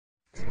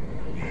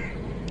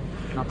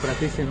నా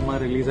ప్రతి cinema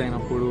release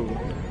అయినప్పుడు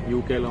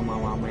యూకేలో మా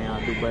మామయ్య,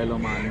 దుబాయ్లో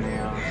మా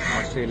అన్నయ్య,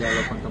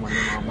 ఆస్ట్రేలియాలో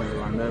కొంతమంది మామూలు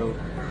అందరూ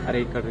అరే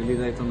ఇక్కడ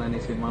రిలీజ్ అవుతుందనే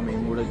సినిమా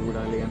మేము కూడా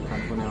చూడాలి అని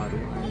అనుకునేవారు.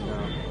 And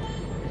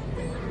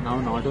now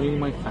not only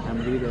my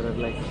family, there are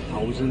like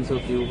thousands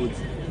of you who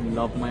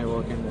love my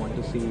work and want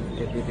to see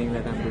everything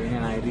that I'm doing,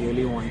 and I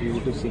really want you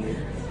to see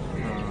it.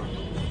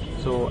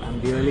 So I'm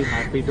really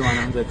happy to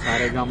announce that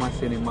Saregama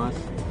Cinemas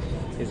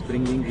is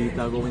bringing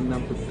Geetha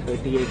Govindam to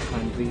 38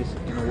 countries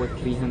in over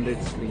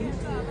 300 screens.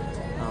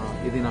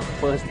 ఇది నా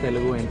first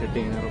Telugu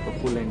entertainer, ఒక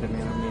full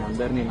entertainer. మీ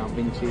అందరినీ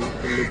నవ్వించి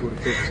full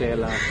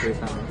గుర్తించేలా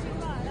చేశాను.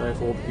 So I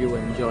hope you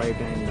enjoy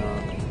it and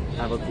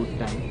have a good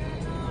time.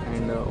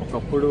 And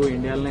ఒకప్పుడు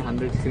ఇండియాలోనే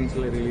 100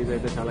 స్క్రీన్స్లో release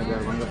అయితే చాలా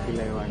గర్వంగా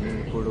ఫీల్ అయ్యేవాడిని.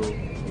 ఇప్పుడు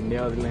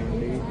ఇండియా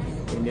వదిలేయండి,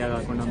 ఇండియా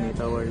కాకుండా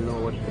మిగతా వరల్డ్లో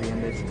ఓవర్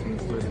 300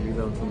 స్క్రీన్స్లో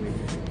రిలీజ్ అవుతుంది.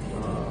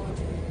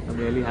 I'm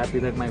really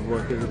happy that my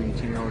work is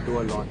reaching out to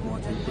a lot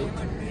more people.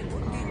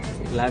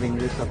 It have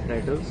English sub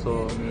titles, so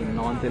me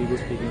non Telugu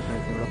speaking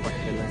ఫ్రెండ్స్ని కూడా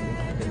ఫస్ట్ వెళ్ళండి,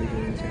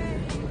 తెలియజేయించండి.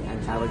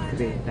 And have a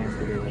great time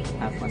together.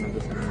 Have fun at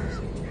the cinemas.